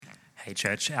Hey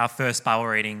church, our first Bible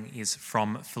reading is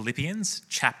from Philippians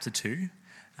chapter 2.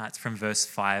 It's from verse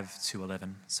 5 to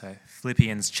 11. So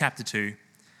Philippians chapter 2,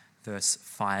 verse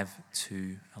 5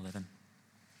 to 11.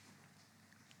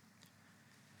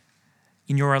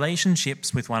 In your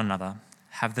relationships with one another,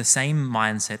 have the same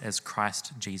mindset as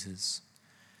Christ Jesus,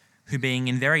 who being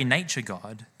in very nature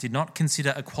God, did not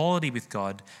consider equality with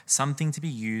God something to be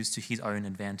used to his own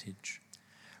advantage.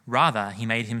 Rather, he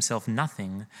made himself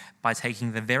nothing by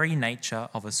taking the very nature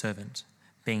of a servant,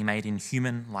 being made in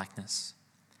human likeness.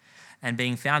 And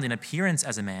being found in appearance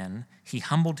as a man, he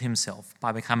humbled himself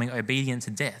by becoming obedient to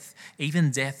death,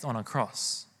 even death on a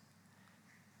cross.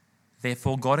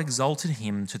 Therefore God exalted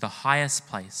him to the highest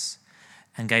place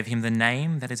and gave him the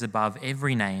name that is above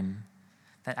every name,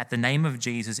 that at the name of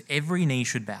Jesus every knee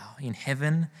should bow, in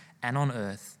heaven and on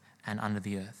earth and under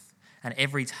the earth, and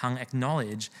every tongue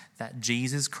acknowledge that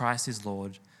Jesus Christ is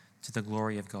Lord, to the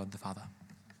glory of God the Father.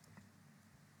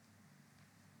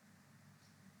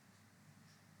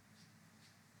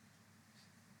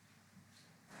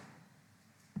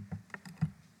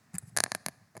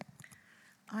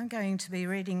 I'm going to be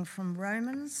reading from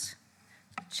Romans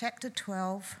chapter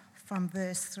 12 from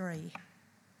verse 3.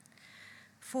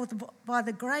 By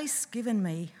the grace given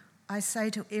me, I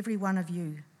say to every one of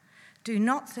you, do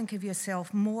not think of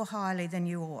yourself more highly than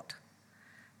you ought,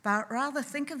 but rather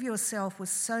think of yourself with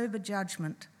sober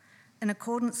judgment in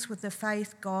accordance with the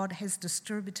faith God has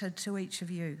distributed to each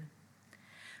of you.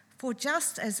 For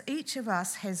just as each of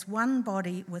us has one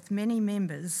body with many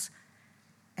members,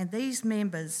 and these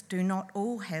members do not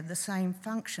all have the same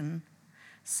function,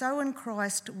 so in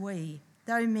Christ we,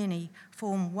 though many,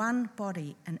 form one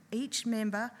body, and each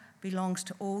member belongs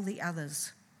to all the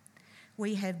others.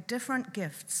 We have different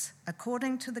gifts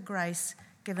according to the grace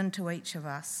given to each of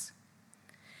us.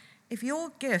 If your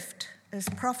gift is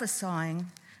prophesying,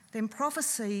 then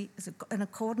prophecy is in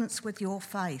accordance with your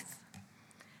faith.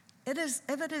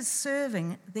 If it is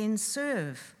serving, then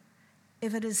serve.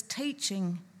 If it is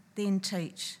teaching, then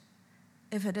teach.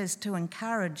 If it is to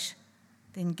encourage,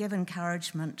 then give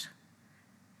encouragement.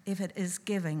 If it is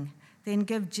giving, then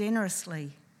give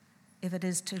generously. If it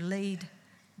is to lead,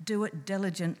 do it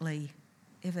diligently.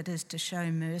 If it is to show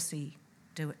mercy,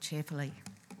 do it cheerfully.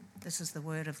 This is the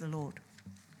word of the Lord.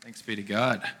 Thanks be to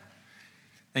God.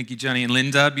 Thank you, Johnny and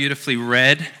Linda. Beautifully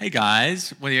read. Hey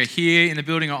guys, whether you're here in the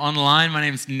building or online, my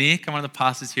name's Nick. I'm one of the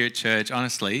pastors here at church.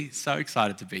 Honestly, so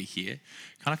excited to be here.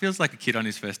 Kind of feels like a kid on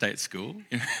his first day at school.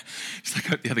 Just like I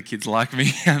hope the other kids like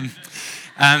me.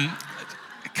 A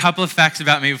couple of facts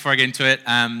about me before I get into it.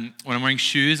 When I'm wearing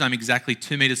shoes, I'm exactly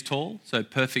 2 meters tall, so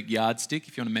perfect yardstick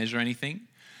if you want to measure anything.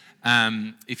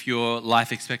 If your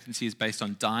life expectancy is based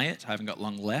on diet, I haven't got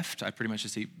long left. I pretty much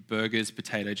just eat burgers,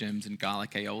 potato gems, and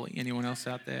garlic aioli. Anyone else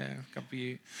out there? A couple of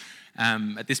you.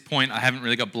 At this point, I haven't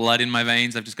really got blood in my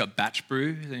veins. I've just got batch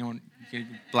brew. Is anyone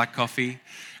black coffee?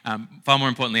 Far more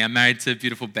importantly, I'm married to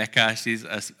beautiful Becca. She's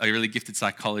a really gifted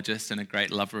psychologist and a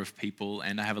great lover of people.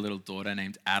 And I have a little daughter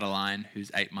named Adeline,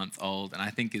 who's 8 months old, and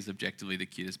I think is objectively the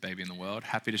cutest baby in the world.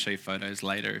 Happy to show you photos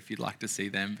later if you'd like to see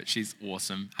them, but she's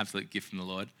awesome, absolute gift from the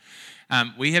Lord.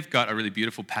 We have got a really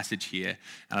beautiful passage here,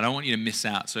 and I don't want you to miss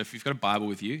out. So if you've got a Bible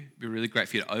with you, it'd be really great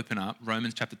for you to open up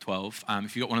Romans chapter 12.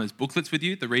 If you've got one of those booklets with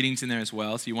you, the reading's in there as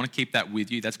well, so you want to keep that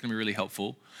with you. That's going to be really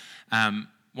helpful.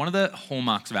 One of the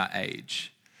hallmarks of our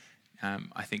age,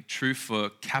 I think true for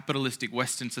capitalistic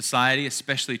Western society,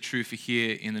 especially true for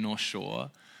here in the North Shore,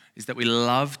 is that we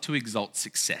love to exalt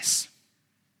success.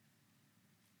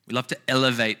 We love to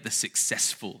elevate the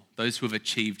successful, those who have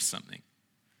achieved something.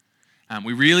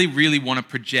 We really, really want to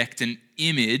project an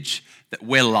image that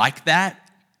we're like that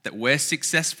we're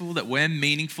successful, that we're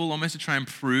meaningful, almost to try and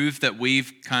prove that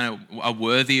we've kind of are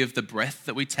worthy of the breath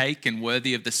that we take and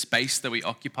worthy of the space that we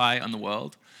occupy on the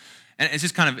world. And it's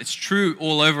just it's true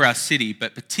all over our city,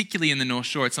 but particularly in the North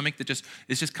Shore, it's something that is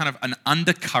just kind of an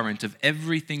undercurrent of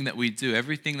everything that we do,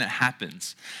 everything that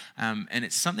happens. And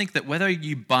it's something that whether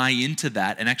you buy into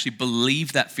that and actually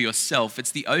believe that for yourself,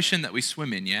 it's the ocean that we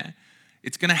swim in, yeah?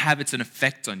 It's going to have an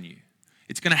effect on you.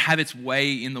 It's going to have its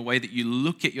way in the way that you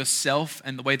look at yourself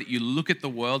and the way that you look at the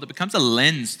world. It becomes a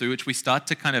lens through which we start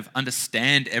to kind of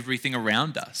understand everything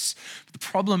around us. But the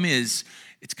problem is,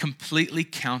 it's completely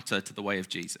counter to the way of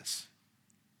Jesus.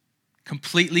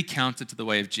 Completely counter to the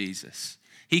way of Jesus.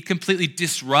 He completely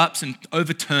disrupts and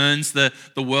overturns the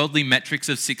worldly metrics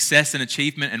of success and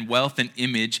achievement and wealth and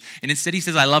image. And instead he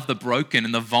says, I love the broken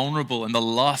and the vulnerable and the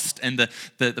lost and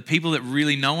the people that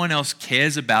really no one else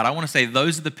cares about. I want to say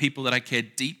those are the people that I care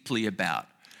deeply about.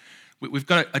 We've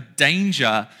got a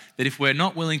danger that if we're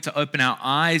not willing to open our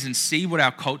eyes and see what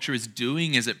our culture is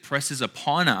doing as it presses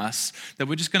upon us, that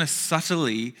we're just going to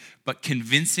subtly but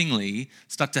convincingly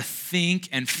start to think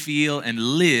and feel and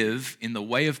live in the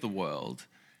way of the world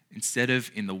instead of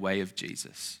in the way of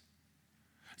Jesus.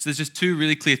 So there's just two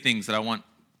really clear things that I want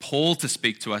Paul to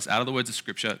speak to us out of the words of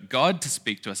Scripture, God to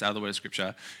speak to us out of the words of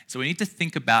Scripture. So we need to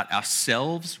think about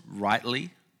ourselves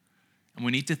rightly, and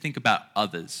we need to think about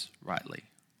others rightly.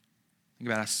 Think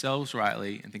about ourselves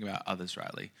rightly and think about others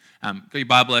rightly. Got your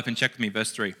Bible open, check with me,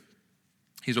 verse 3.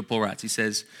 Here's what Paul writes. He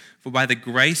says, "For by the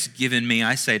grace given me,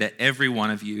 I say to every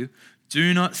one of you,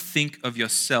 do not think of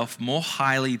yourself more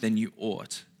highly than you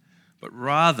ought, but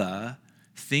rather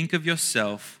think of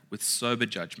yourself with sober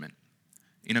judgment,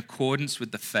 in accordance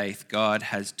with the faith God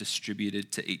has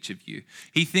distributed to each of you."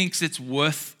 He thinks it's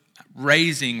worth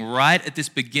raising right at this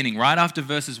beginning, right after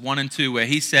verses 1 and 2, where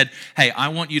he said, hey, I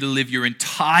want you to live your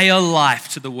entire life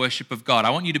to the worship of God.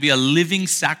 I want you to be a living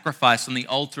sacrifice on the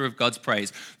altar of God's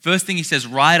praise. First thing he says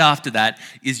right after that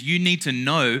is you need to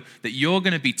know that you're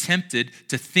going to be tempted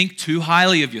to think too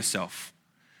highly of yourself.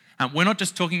 We're not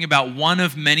just talking about one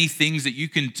of many things that you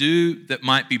can do that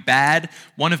might be bad,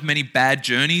 one of many bad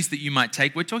journeys that you might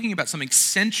take. We're talking about something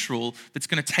central that's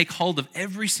going to take hold of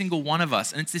every single one of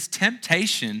us. And it's this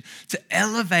temptation to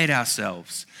elevate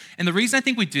ourselves. And the reason I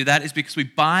think we do that is because we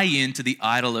buy into the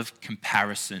idol of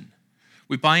comparison.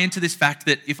 We buy into this fact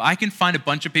that if I can find a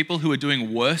bunch of people who are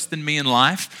doing worse than me in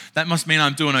life, that must mean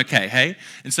I'm doing okay, hey?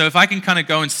 And so if I can kind of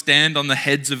go and stand on the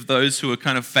heads of those who are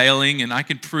kind of failing, and I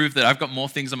can prove that I've got more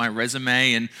things on my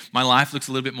resume and my life looks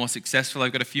a little bit more successful,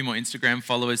 I've got a few more Instagram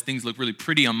followers, things look really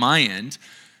pretty on my end,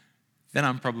 then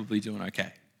I'm probably doing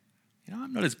okay.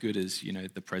 I'm not as good as,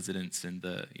 the presidents and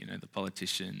the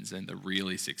politicians and the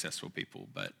really successful people,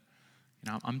 but,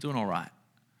 I'm doing all right.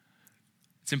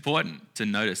 It's important to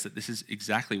notice that this is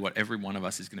exactly what every one of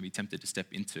us is going to be tempted to step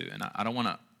into. And I don't want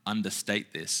to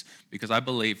understate this because I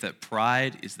believe that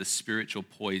pride is the spiritual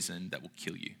poison that will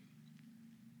kill you.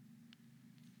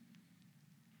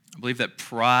 I believe that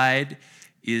pride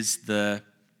is the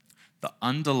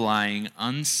underlying,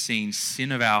 unseen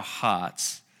sin of our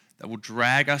hearts that will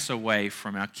drag us away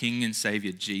from our King and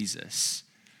Savior Jesus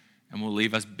and will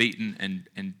leave us beaten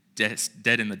and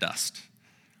dead in the dust.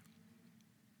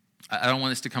 I don't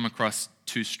want this to come across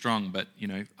too strong, but,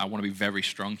 I want to be very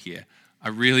strong here. I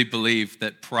really believe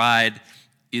that pride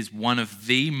is one of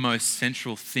the most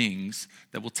central things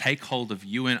that will take hold of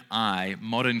you and I,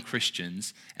 modern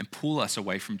Christians, and pull us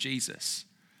away from Jesus.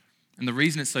 And the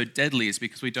reason it's so deadly is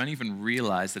because we don't even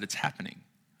realize that it's happening.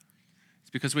 It's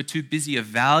because we're too busy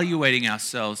evaluating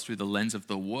ourselves through the lens of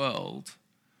the world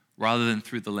rather than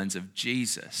through the lens of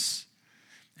Jesus.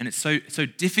 And it's so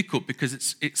difficult because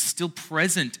it's still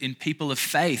present in people of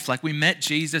faith. Like we met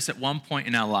Jesus at one point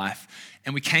in our life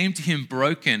and we came to him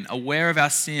broken, aware of our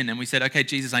sin, and we said, okay,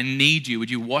 Jesus, I need you. Would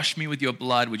you wash me with your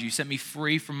blood? Would you set me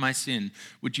free from my sin?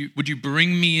 Would you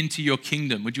bring me into your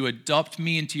kingdom? Would you adopt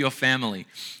me into your family?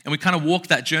 And we kind of walked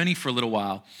that journey for a little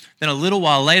while. Then a little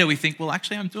while later, we think, well,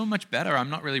 actually, I'm doing much better. I'm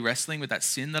not really wrestling with that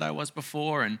sin that I was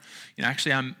before. And,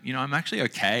 actually, I'm actually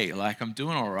okay. Like, I'm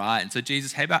doing all right. And so,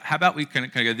 Jesus, how about we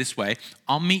can go this way?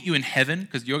 I'll meet you in heaven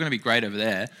because you're going to be great over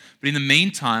there. But in the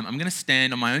meantime, I'm going to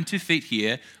stand on my own 2 feet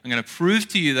here. I'm going to prove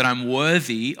to you that I'm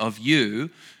worthy of you.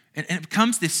 And it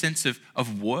becomes this sense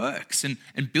of works and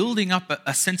building up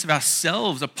a sense of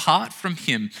ourselves apart from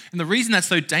him. And the reason that's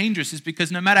so dangerous is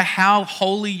because no matter how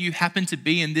holy you happen to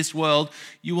be in this world,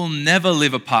 you will never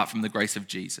live apart from the grace of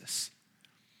Jesus.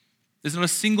 There's not a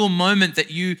single moment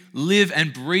that you live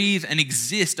and breathe and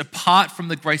exist apart from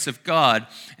the grace of God.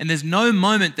 And there's no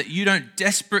moment that you don't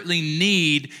desperately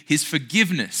need his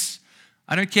forgiveness.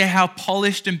 I don't care how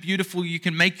polished and beautiful you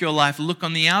can make your life look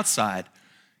on the outside.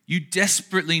 You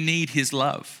desperately need his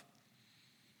love.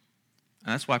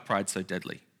 And that's why pride's so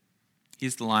deadly.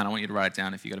 Here's the line. I want you to write it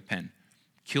down if you've got a pen.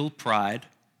 Kill pride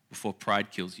before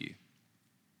pride kills you.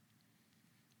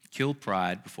 Kill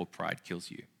pride before pride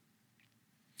kills you.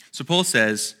 So Paul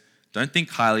says, don't think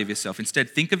highly of yourself. Instead,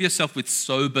 think of yourself with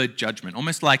sober judgment.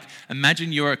 Almost like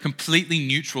imagine you're a completely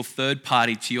neutral third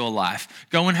party to your life.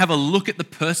 Go and have a look at the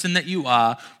person that you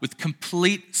are with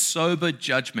complete sober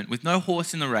judgment, with no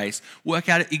horse in the race. Work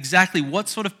out exactly what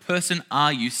sort of person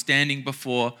are you standing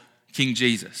before King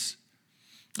Jesus.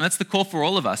 And that's the call for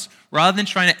all of us. Rather than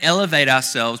trying to elevate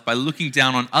ourselves by looking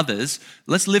down on others,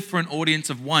 let's live for an audience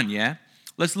of one, yeah?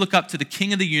 Let's look up to the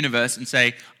King of the universe and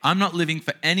say, I'm not living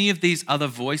for any of these other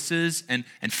voices and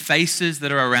faces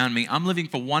that are around me. I'm living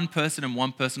for one person and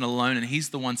one person alone, and he's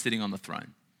the one sitting on the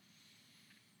throne.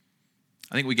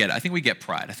 I think we get it. I think we get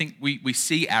pride. I think we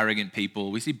see arrogant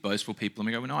people, we see boastful people, and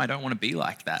we go, well, no, I don't want to be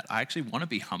like that. I actually want to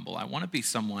be humble. I want to be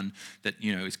someone that,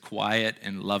 is quiet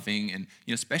and loving, and,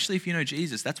 especially if you know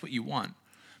Jesus, that's what you want.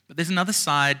 But there's another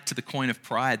side to the coin of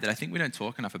pride that I think we don't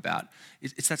talk enough about.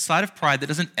 It's that side of pride that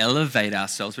doesn't elevate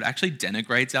ourselves, but actually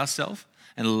denigrates ourselves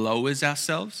and lowers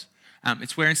ourselves.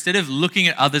 It's where instead of looking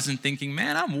at others and thinking,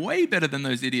 man, I'm way better than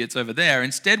those idiots over there,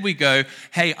 instead we go,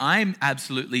 hey, I'm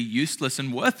absolutely useless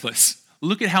and worthless.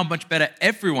 Look at how much better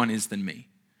everyone is than me.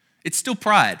 It's still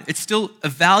pride. It's still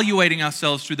evaluating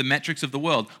ourselves through the metrics of the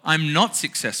world. I'm not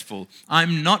successful.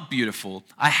 I'm not beautiful.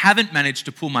 I haven't managed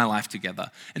to pull my life together.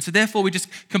 And so therefore we just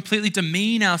completely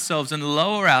demean ourselves and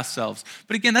lower ourselves.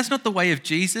 But again, that's not the way of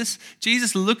Jesus.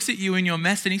 Jesus looks at you in your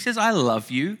mess and he says, I love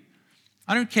you.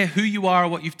 I don't care who you are or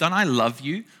what you've done. I love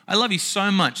you. I love you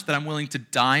so much that I'm willing to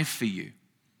die for you.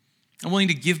 I'm willing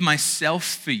to give myself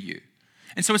for you.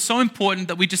 And so it's so important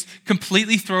that we just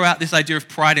completely throw out this idea of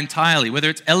pride entirely, whether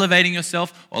it's elevating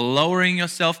yourself or lowering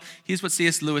yourself. Here's what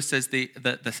C.S. Lewis says the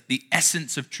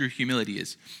essence of true humility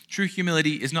is. True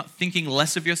humility is not thinking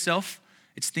less of yourself,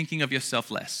 it's thinking of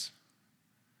yourself less.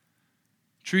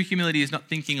 True humility is not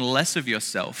thinking less of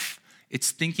yourself,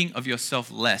 it's thinking of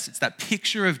yourself less. It's that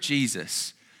picture of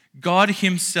Jesus, God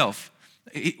himself,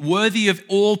 worthy of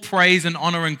all praise and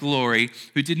honor and glory,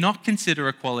 who did not consider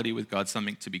equality with God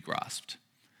something to be grasped.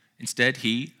 Instead,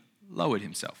 he lowered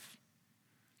himself,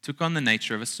 took on the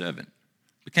nature of a servant,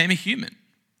 became a human,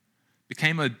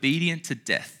 became obedient to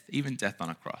death, even death on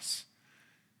a cross.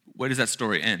 Where does that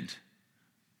story end?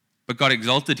 But God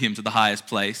exalted him to the highest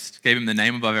place, gave him the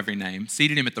name above every name,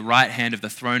 seated him at the right hand of the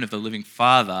throne of the living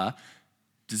Father,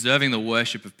 deserving the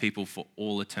worship of people for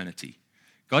all eternity.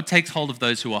 God takes hold of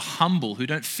those who are humble, who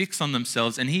don't fix on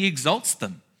themselves, and he exalts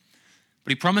them. But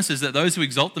he promises that those who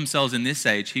exalt themselves in this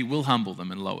age, he will humble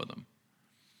them and lower them.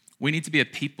 We need to be a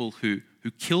people who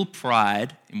kill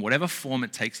pride in whatever form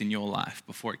it takes in your life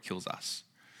before it kills us.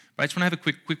 But I just want to have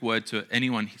a quick word to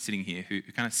anyone sitting here who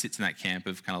kind of sits in that camp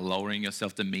of kind of lowering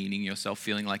yourself, demeaning yourself,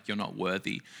 feeling like you're not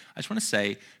worthy. I just want to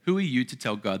say, who are you to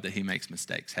tell God that he makes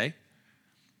mistakes, hey?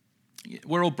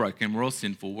 We're all broken, we're all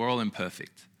sinful, we're all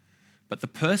imperfect. But the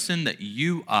person that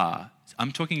you are,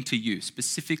 I'm talking to you,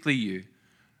 specifically you,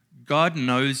 God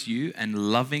knows you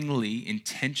and lovingly,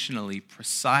 intentionally,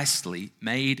 precisely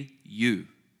made you.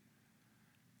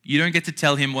 You don't get to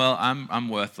tell him, well, I'm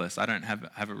worthless. I don't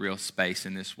have a real space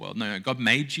in this world. No, God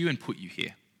made you and put you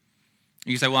here.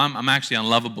 You say, well, I'm actually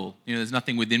unlovable. There's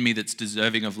nothing within me that's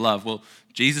deserving of love. Well,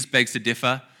 Jesus begs to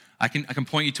differ. I can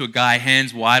point you to a guy,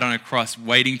 hands wide on a cross,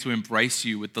 waiting to embrace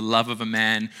you with the love of a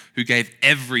man who gave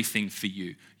everything for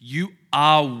you. You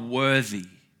are worthy.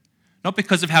 Not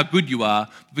because of how good you are,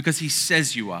 but because he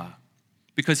says you are.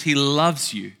 Because he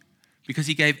loves you. Because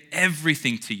he gave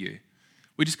everything to you.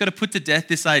 We just got to put to death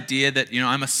this idea that,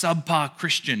 I'm a subpar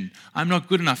Christian. I'm not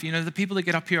good enough. The people that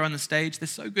get up here on the stage, they're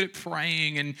so good at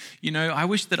praying. And, I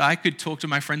wish that I could talk to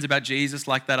my friends about Jesus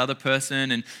like that other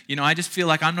person. And, I just feel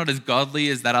like I'm not as godly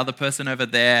as that other person over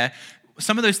there.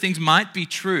 Some of those things might be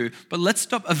true, but let's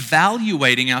stop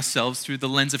evaluating ourselves through the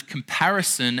lens of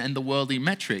comparison and the worldly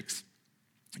metrics.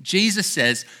 Jesus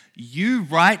says, you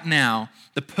right now,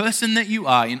 the person that you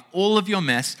are in all of your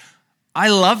mess, I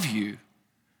love you.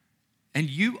 And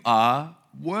you are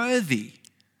worthy.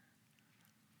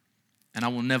 And I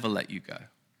will never let you go.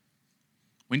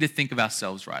 We need to think of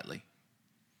ourselves rightly.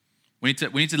 We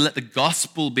need to let the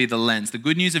gospel be the lens, the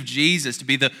good news of Jesus to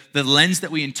be the lens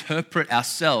that we interpret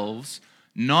ourselves,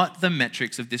 not the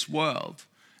metrics of this world.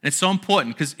 And it's so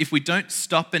important because if we don't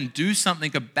stop and do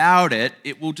something about it,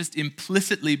 it will just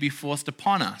implicitly be forced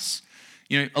upon us.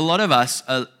 A lot of us,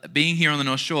 being here on the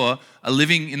North Shore, are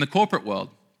living in the corporate world.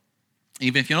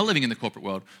 Even if you're not living in the corporate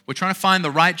world, we're trying to find the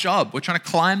right job. We're trying to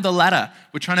climb the ladder.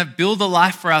 We're trying to build a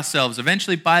life for ourselves.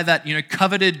 Eventually buy that,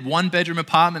 coveted one-bedroom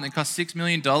apartment that costs $6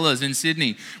 million in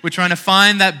Sydney. We're trying to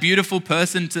find that beautiful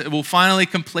person that will finally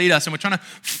complete us. And we're trying to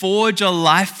forge a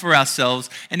life for ourselves.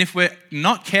 And if we're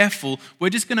not careful, we're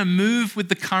just going to move with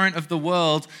the current of the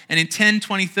world. And in 10,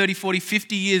 20, 30, 40,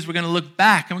 50 years, we're going to look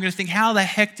back and we're going to think, how the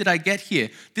heck did I get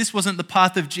here? This wasn't the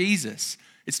path of Jesus.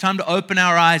 It's time to open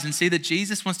our eyes and see that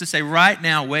Jesus wants to say right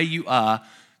now where you are,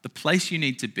 the place you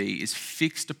need to be is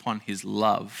fixed upon his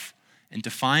love and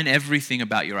define everything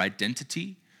about your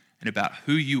identity and about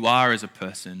who you are as a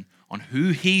person on who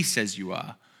he says you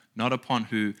are, not upon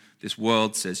who this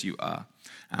world says you are.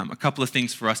 A couple of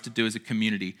things for us to do as a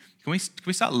community. Can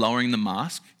we start lowering the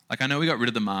mask? Like, I know we got rid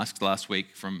of the masks last week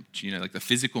from, like the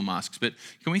physical masks, but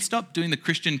can we stop doing the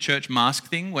Christian church mask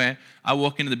thing where I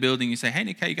walk into the building, you say, hey,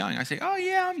 Nick, how you going? I say, oh,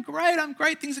 yeah, I'm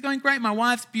great. Things are going great. My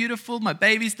wife's beautiful. My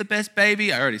baby's the best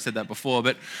baby. I already said that before,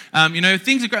 but,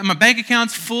 things are great. My bank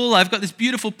account's full. I've got this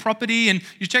beautiful property. And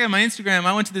you check out my Instagram,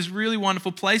 I went to this really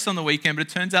wonderful place on the weekend, but it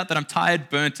turns out that I'm tired,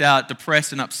 burnt out,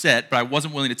 depressed, and upset, but I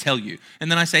wasn't willing to tell you. And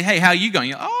then I say, hey, how are you going?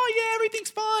 You're, oh, yeah,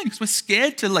 everything's fine, because we're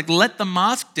scared to let the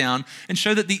mask down and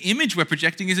show that the image we're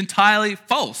projecting is entirely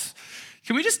false.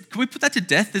 Can we put that to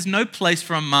death? There's no place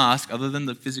for a mask other than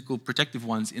the physical protective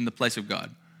ones in the place of God,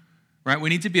 right? We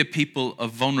need to be a people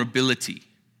of vulnerability,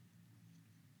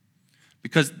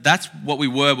 because that's what we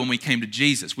were when we came to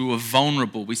Jesus. We were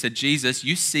vulnerable. We said, Jesus,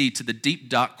 you see to the deep,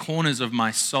 dark corners of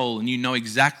my soul, and you know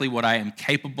exactly what I am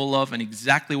capable of and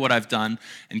exactly what I've done,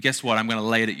 and guess what? I'm going to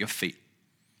lay it at your feet.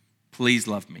 Please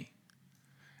love me.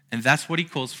 And that's what he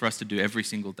calls for us to do every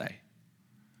single day.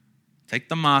 Take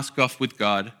the mask off with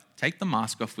God. Take the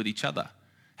mask off with each other.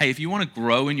 Hey, if you want to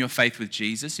grow in your faith with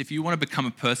Jesus, if you want to become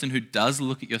a person who does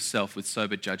look at yourself with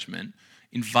sober judgment,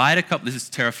 this is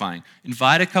terrifying,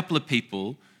 invite a couple of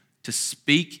people to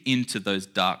speak into those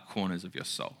dark corners of your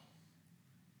soul.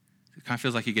 It kind of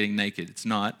feels like you're getting naked. It's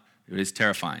not. It is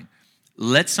terrifying.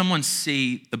 Let someone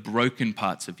see the broken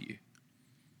parts of you.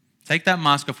 Take that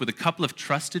mask off with a couple of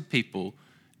trusted people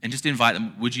and just invite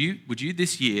them. Would you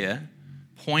this year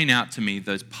point out to me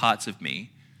those parts of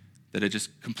me that are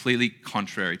just completely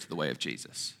contrary to the way of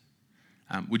Jesus?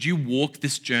 Would you walk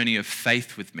this journey of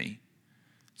faith with me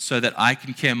so that I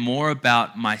can care more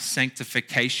about my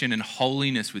sanctification and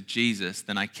holiness with Jesus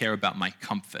than I care about my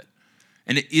comfort?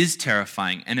 And it is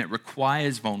terrifying and it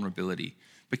requires vulnerability.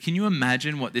 But can you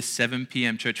imagine what this 7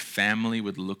 p.m. church family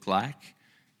would look like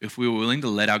if we were willing to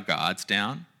let our guards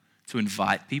down, to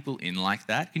invite people in like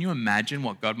that? Can you imagine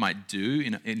what God might do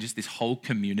in just this whole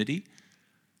community?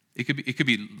 It could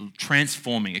be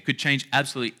transforming. It could change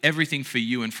absolutely everything for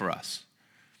you and for us.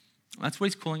 That's what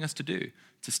he's calling us to do,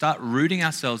 to start rooting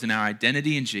ourselves in our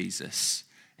identity in Jesus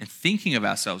and thinking of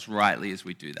ourselves rightly as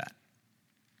we do that.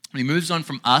 And he moves on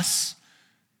from us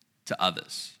to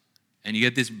others. And you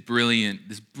get this brilliant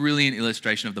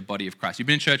illustration of the body of Christ. You've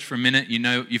been in church for a minute,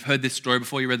 you've heard this story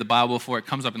before, you read the Bible before, it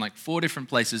comes up in like 4 different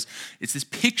places. It's this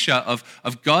picture of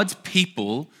God's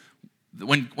people.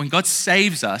 When God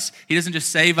saves us, he doesn't just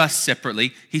save us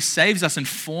separately, he saves us and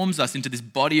forms us into this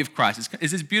body of Christ.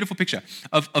 It's this beautiful picture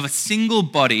of a single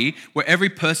body where every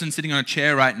person sitting on a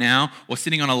chair right now or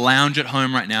sitting on a lounge at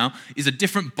home right now is a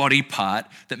different body part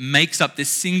that makes up this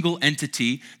single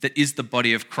entity that is the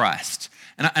body of Christ.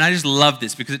 And I just love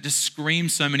this because it just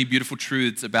screams so many beautiful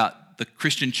truths about the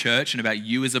Christian church and about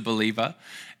you as a believer.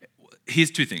 Here's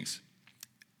 2 things.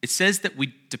 It says that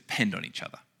we depend on each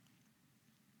other.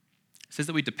 It says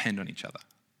that we depend on each other.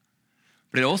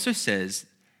 But it also says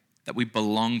that we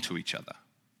belong to each other.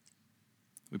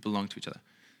 We belong to each other.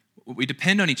 We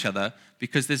depend on each other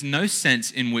because there's no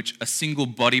sense in which a single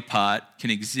body part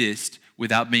can exist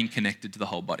without being connected to the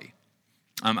whole body.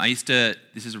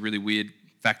 This is a really weird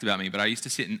fact about me, but I used to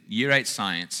sit in year 8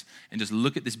 science and just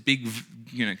look at this big,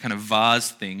 kind of vase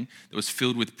thing that was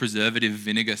filled with preservative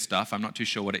vinegar stuff. I'm not too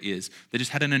sure what it is. They just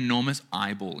had an enormous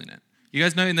eyeball in it. You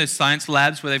guys know in those science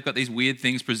labs where they've got these weird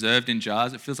things preserved in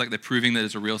jars, it feels like they're proving that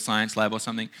it's a real science lab or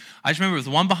something. I just remember it was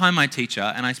the one behind my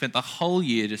teacher, and I spent the whole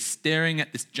year just staring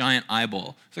at this giant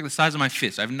eyeball. It's like the size of my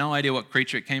fist. I have no idea what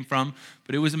creature it came from,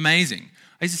 but it was amazing.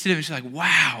 I used to sit there and she's like,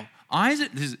 wow, eyes.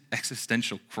 This is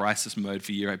existential crisis mode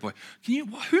for year 8 boy.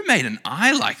 Who made an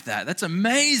eye like that? That's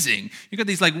amazing. You've got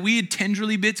these like weird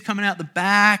tendrily bits coming out the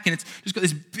back, and it's just got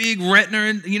this big retina,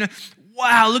 and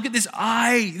wow, look at this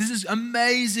eye. This is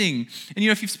amazing. And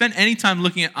if you've spent any time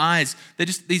looking at eyes, they're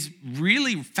just these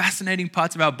really fascinating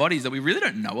parts of our bodies that we really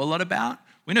don't know a lot about.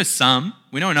 We know some.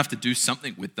 We know enough to do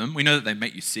something with them. We know that they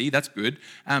make you see. That's good.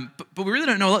 But we really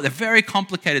don't know a lot. They're very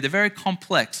complicated. They're very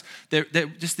complex. They're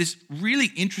just this really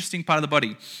interesting part of the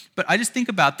body. But I just think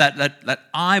about that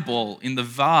eyeball in the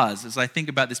vase as I think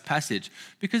about this passage,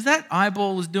 because that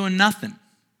eyeball was doing nothing.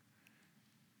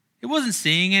 It wasn't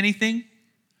seeing anything.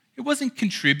 It wasn't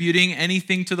contributing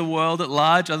anything to the world at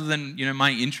large other than,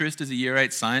 my interest as a year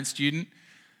 8 science student.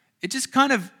 It just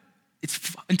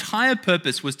its entire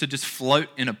purpose was to just float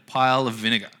in a pile of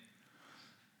vinegar.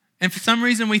 And for some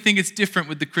reason, we think it's different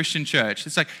with the Christian church.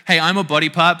 It's like, hey, I'm a body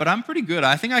part, but I'm pretty good.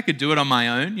 I think I could do it on my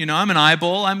own. I'm an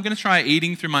eyeball. I'm going to try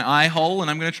eating through my eye hole, and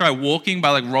I'm going to try walking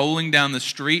by rolling down the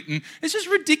street. And it's just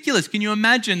ridiculous. Can you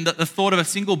imagine the thought of a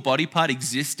single body part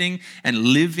existing and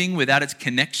living without its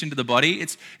connection to the body?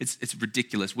 It's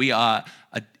ridiculous. We are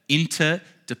an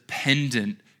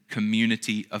interdependent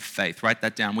community of faith. Write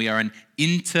that down. We are an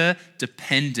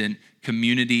interdependent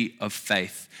community of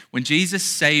faith. When Jesus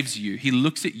saves you, he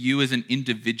looks at you as an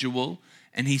individual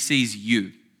and he sees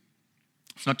you.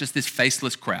 It's not just this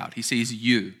faceless crowd. He sees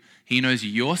you. He knows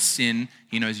your sin,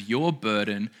 he knows your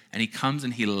burden, and he comes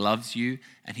and he loves you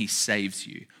and he saves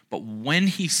you. But when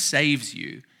he saves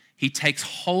you, he takes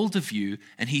hold of you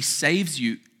and he saves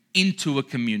you into a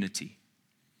community.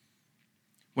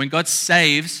 When God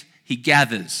saves, he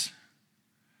gathers.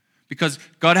 Because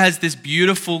God has this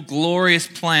beautiful, glorious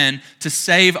plan to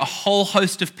save a whole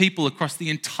host of people across the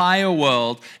entire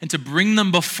world and to bring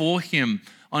them before him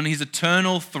on his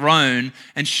eternal throne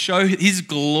and show his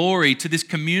glory to this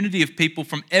community of people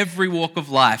from every walk of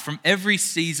life, from every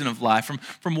season of life,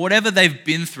 from whatever they've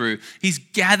been through. He's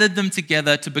gathered them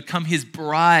together to become his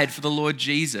bride for the Lord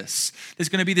Jesus. There's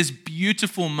going to be this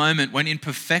beautiful moment when in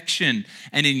perfection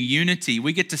and in unity,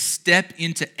 we get to step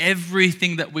into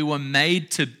everything that we were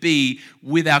made to be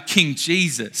with our King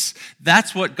Jesus.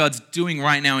 That's what God's doing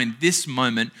right now in this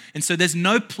moment. And so there's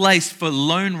no place for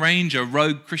Lone Ranger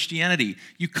rogue Christianity.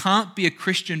 You can't be a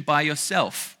Christian by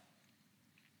yourself.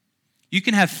 You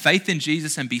can have faith in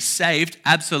Jesus and be saved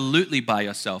absolutely by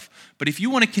yourself. But if you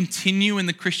want to continue in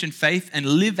the Christian faith and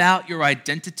live out your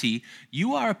identity,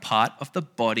 you are a part of the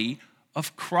body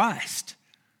of Christ.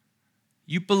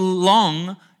 You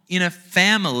belong in a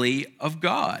family of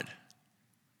God.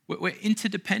 We're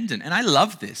interdependent. And I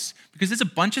love this because there's a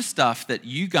bunch of stuff that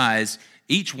you guys,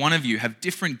 each one of you, have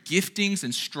different giftings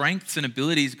and strengths and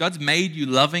abilities. God's made you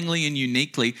lovingly and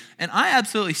uniquely. And I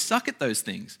absolutely suck at those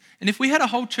things. And if we had a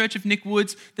whole church of Nick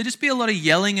Woods, there'd just be a lot of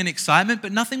yelling and excitement,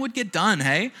 but nothing would get done,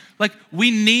 hey? Like,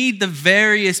 we need the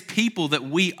various people that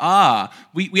we are.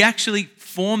 We actually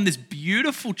form this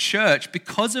beautiful church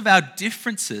because of our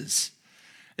differences.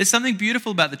 There's something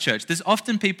beautiful about the church. There's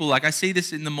often people, like I see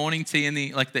this in the morning tea and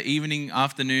the evening,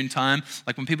 afternoon time,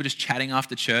 like when people are just chatting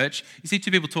after church, you see two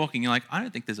people talking, you're like, I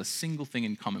don't think there's a single thing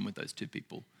in common with those two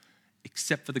people,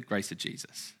 except for the grace of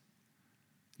Jesus.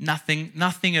 Nothing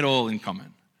at all in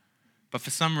common. But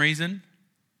for some reason,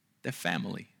 they're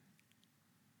family.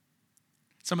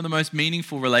 Some of the most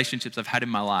meaningful relationships I've had in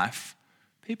my life,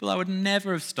 people I would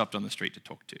never have stopped on the street to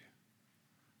talk to,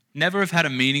 never have had a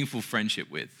meaningful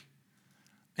friendship with.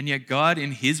 And yet God,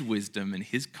 in his wisdom and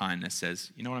his kindness,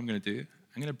 says, you know what I'm going to do?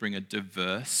 I'm going to bring a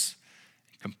diverse,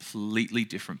 completely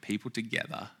different people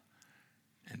together,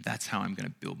 and that's how I'm going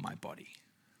to build my body.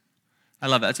 I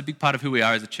love that. That's a big part of who we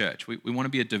are as a church. We want to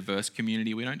be a diverse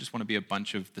community. We don't just want to be a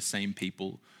bunch of the same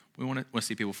people. We want to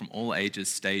see people from all ages,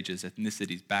 stages,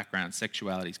 ethnicities, backgrounds,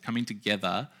 sexualities coming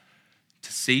together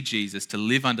to see Jesus, to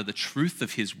live under the truth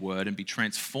of his word and be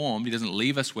transformed. He doesn't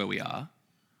leave us where we are,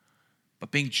 but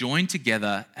being joined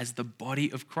together as the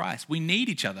body of Christ. We need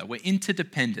each other. We're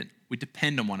interdependent. We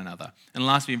depend on one another. And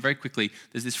lastly, and very quickly,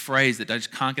 there's this phrase that I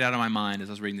just can't get out of my mind as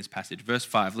I was reading this passage. Verse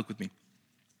 5, look with me.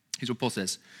 Here's what Paul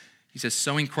says. He says,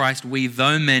 so in Christ we,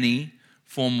 though many,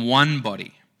 form one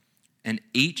body, and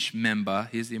each member,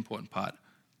 here's the important part,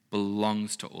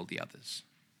 belongs to all the others.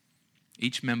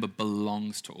 Each member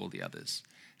belongs to all the others.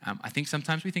 I think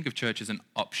sometimes we think of church as an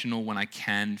optional when I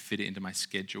can fit it into my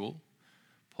schedule.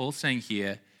 Paul's saying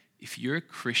here, if you're a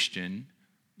Christian,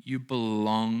 you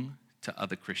belong to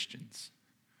other Christians.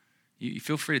 You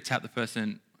feel free to tap the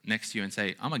person next to you and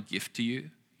say, I'm a gift to you,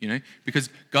 because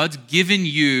God's given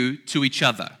you to each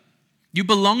other. You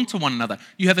belong to one another.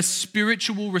 You have a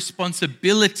spiritual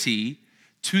responsibility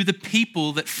to the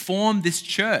people that form this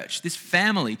church, this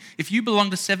family. If you belong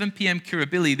to 7 p.m.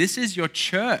 Kirribilli, this is your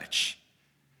church.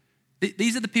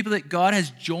 These are the people that God has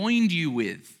joined you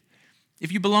with.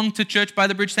 If you belong to Church by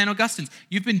the Bridge St. Augustine's,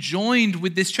 you've been joined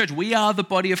with this church. We are the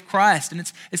body of Christ, and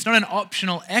it's not an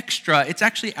optional extra. It's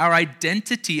actually our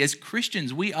identity as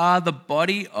Christians. We are the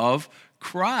body of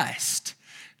Christ.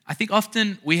 I think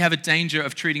often we have a danger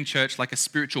of treating church like a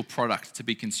spiritual product to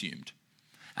be consumed.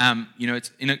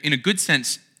 It's in a good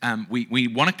sense. We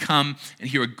want to come and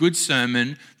hear a good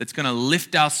sermon that's going to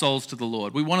lift our souls to the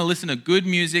Lord. We want to listen to good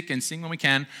music and sing when we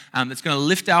can that's going to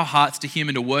lift our hearts to him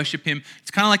and to worship him.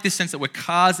 It's kind of like this sense that we're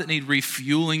cars that need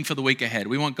refueling for the week ahead.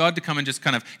 We want God to come and just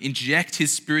kind of inject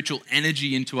his spiritual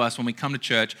energy into us when we come to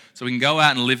church so we can go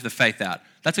out and live the faith out.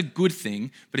 That's a good thing,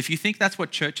 but if you think that's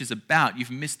what church is about, you've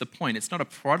missed the point. It's not a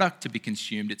product to be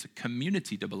consumed, it's a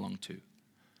community to belong to.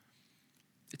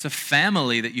 It's a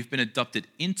family that you've been adopted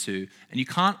into, and you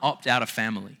can't opt out of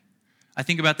family. I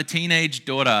think about the teenage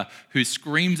daughter who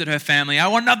screams at her family, I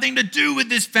want nothing to do with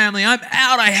this family. I'm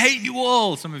out. I hate you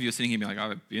all. Some of you are sitting here being like,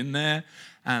 I've been there.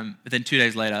 But then 2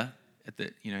 days later, at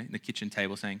the in the kitchen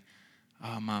table saying,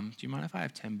 oh, Mum, do you mind if I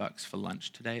have $10 for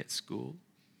lunch today at school?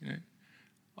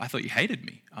 I thought you hated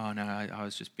me. Oh no, I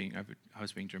was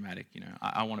being dramatic.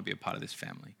 I want to be a part of this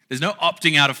family. There's no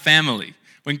opting out of family.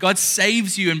 When God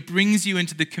saves you and brings you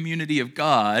into the community of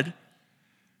God,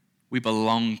 we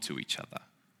belong to each other.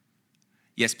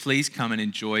 Yes, please come and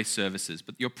enjoy services,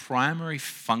 but your primary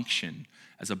function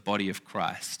as a body of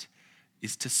Christ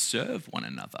is to serve one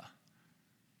another.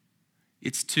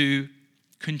 It's to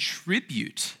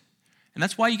contribute. And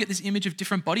that's why you get this image of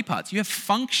different body parts. You have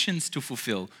functions to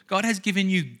fulfill. God has given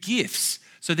you gifts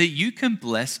so that you can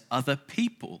bless other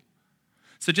people.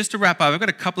 So just to wrap up, I've got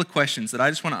a couple of questions that I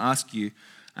just want to ask you,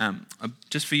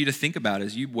 just for you to think about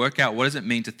as you work out what does it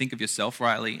mean to think of yourself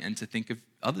rightly and to think of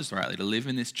others rightly, to live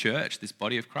in this church, this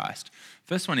body of Christ.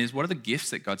 First one is, what are the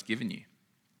gifts that God's given you?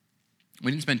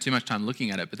 We didn't spend too much time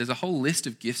looking at it, but there's a whole list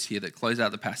of gifts here that close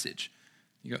out the passage.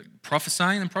 You got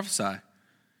prophesying and prophesy.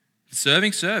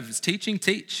 Serving, serve. If it's teaching,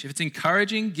 teach. If it's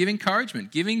encouraging, give encouragement.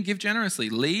 Giving, give generously.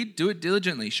 Lead, do it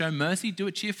diligently. Show mercy, do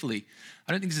it cheerfully.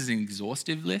 I don't think this is an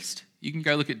exhaustive list. You can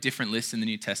go look at different lists in the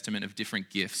New Testament of different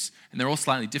gifts, and they're all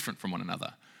slightly different from one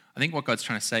another. I think what God's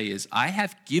trying to say is, I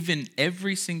have given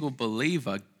every single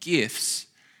believer gifts,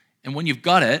 and when you've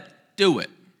got it, do it.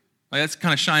 Like that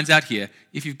kind of shines out here.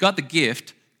 If you've got the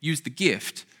gift, use the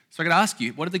gift. So I got to ask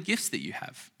you, what are the gifts that you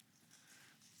have?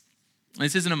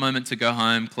 This isn't a moment to go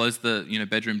home, close the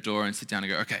bedroom door and sit down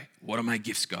and go, okay, what are my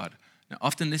gifts, God? Now,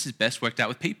 often this is best worked out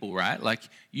with people, right? Like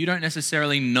you don't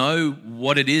necessarily know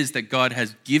what it is that God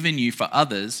has given you for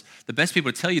others. The best people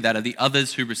to tell you that are the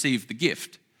others who receive the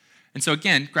gift. And so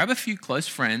again, grab a few close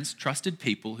friends, trusted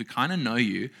people who kind of know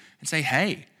you and say,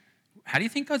 hey, how do you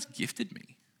think God's gifted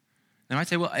me? They might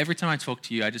say, well, every time I talk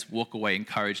to you, I just walk away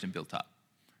encouraged and built up.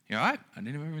 I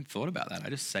didn't even thought about that. I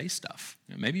just say stuff.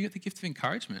 Maybe you get the gift of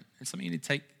encouragement. It's something you need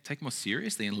to take more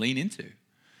seriously and lean into.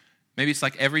 Maybe it's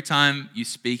like every time you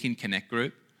speak in Connect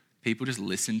Group, people just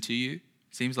listen to you. It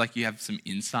seems like you have some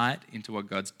insight into what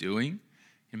God's doing.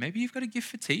 And maybe you've got a gift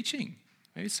for teaching.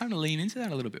 Maybe it's time to lean into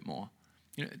that a little bit more.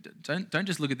 Don't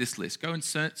just look at this list. Go and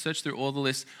search through all the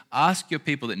lists. Ask your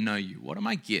people that know you, what are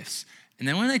my gifts? And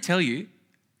then when they tell you,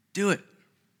 do it.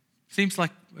 Seems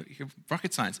like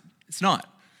rocket science. It's not.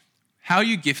 How are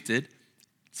you gifted?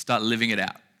 Start living it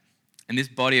out. And this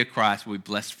body of Christ will be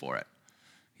blessed for it.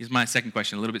 Here's my second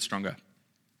question, a little bit stronger.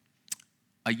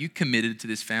 Are you committed to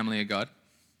this family of God?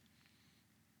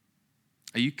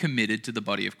 Are you committed to the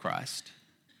body of Christ?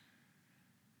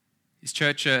 Is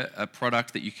church a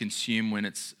product that you consume when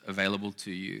it's available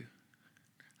to you?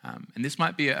 And this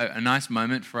might be a nice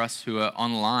moment for us who are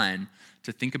online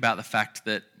to think about the fact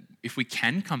that if we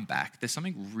can come back, there's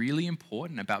something really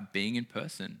important about being in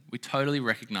person. We totally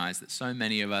recognize that so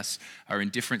many of us are in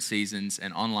different seasons,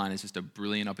 and online is just a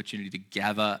brilliant opportunity to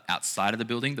gather outside of the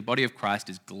building. The body of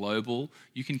Christ is global.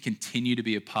 You can continue to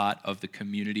be a part of the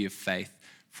community of faith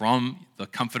from the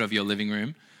comfort of your living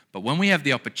room. But when we have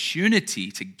the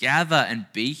opportunity to gather and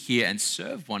be here and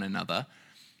serve one another,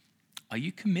 are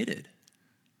you committed?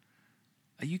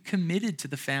 Are you committed to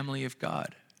the family of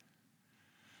God?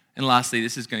 And lastly,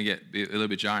 this is going to get a little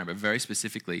bit jarring, but very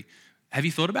specifically, have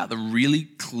you thought about the really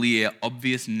clear,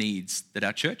 obvious needs that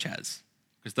our church has?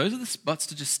 Because those are the spots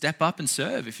to just step up and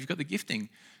serve if you've got the gifting.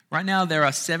 Right now, there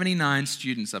are 79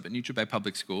 students up at Neutral Bay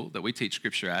Public School that we teach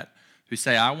scripture at who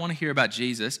say, I want to hear about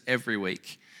Jesus every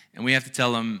week. And we have to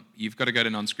tell them, you've got to go to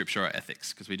non-scripture or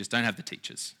ethics because we just don't have the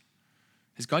teachers.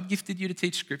 Has God gifted you to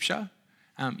teach scripture?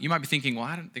 You might be thinking, well,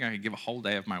 I don't think I could give a whole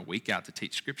day of my week out to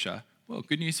teach scripture. Well,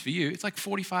 good news for you. It's like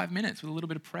 45 minutes with a little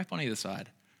bit of prep on either side.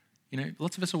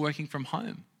 Lots of us are working from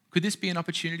home. Could this be an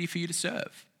opportunity for you to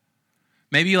serve?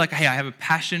 Maybe you're like, hey, I have a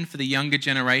passion for the younger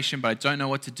generation, but I don't know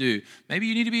what to do. Maybe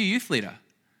you need to be a youth leader.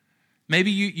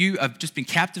 Maybe you have just been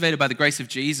captivated by the grace of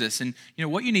Jesus, and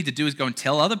what you need to do is go and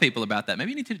tell other people about that.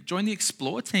 Maybe you need to join the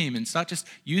Explore team and start just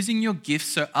using your gifts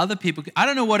so other people I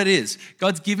don't know what it is.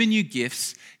 God's given you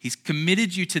gifts. He's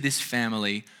committed you to this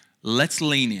family. Let's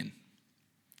lean in.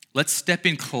 Let's step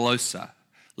in closer.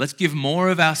 Let's give more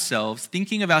of ourselves,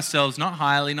 thinking of ourselves not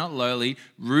highly, not lowly,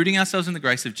 rooting ourselves in the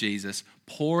grace of Jesus,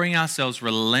 pouring ourselves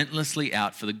relentlessly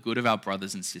out for the good of our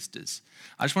brothers and sisters.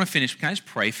 I just want to finish. Can I just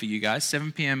pray for you guys?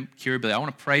 7 p.m. Kirribilli. I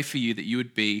want to pray for you that you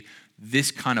would be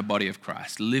this kind of body of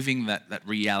Christ, living that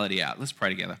reality out. Let's pray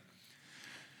together.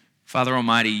 Father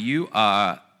Almighty, you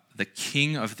are the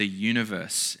King of the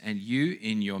universe, and you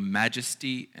in your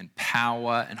majesty and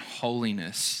power and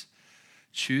holiness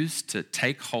choose to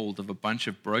take hold of a bunch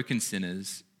of broken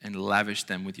sinners and lavish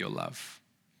them with your love.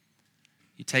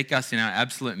 You take us in our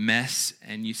absolute mess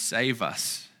and you save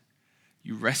us.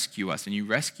 You rescue us, and you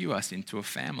rescue us into a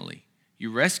family.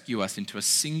 You rescue us into a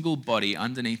single body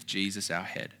underneath Jesus, our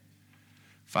head.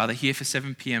 Father, here for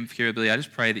 7 p.m. Kirribilli, I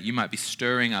just pray that you might be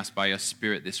stirring us by your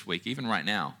Spirit this week, even right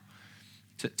now,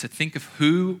 to think of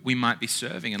who we might be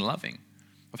serving and loving,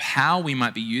 of how we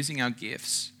might be using our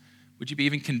gifts. Would you be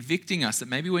even convicting us that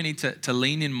maybe we need to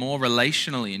lean in more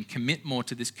relationally and commit more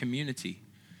to this community?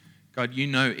 God, you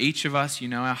know each of us, you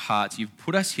know our hearts. You've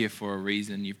put us here for a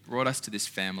reason. You've brought us to this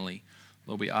family.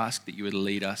 Lord, we ask that you would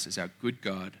lead us as our good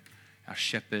God, our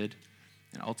shepherd,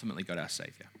 and ultimately, God, our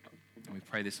Savior. And we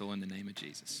pray this all in the name of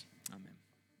Jesus.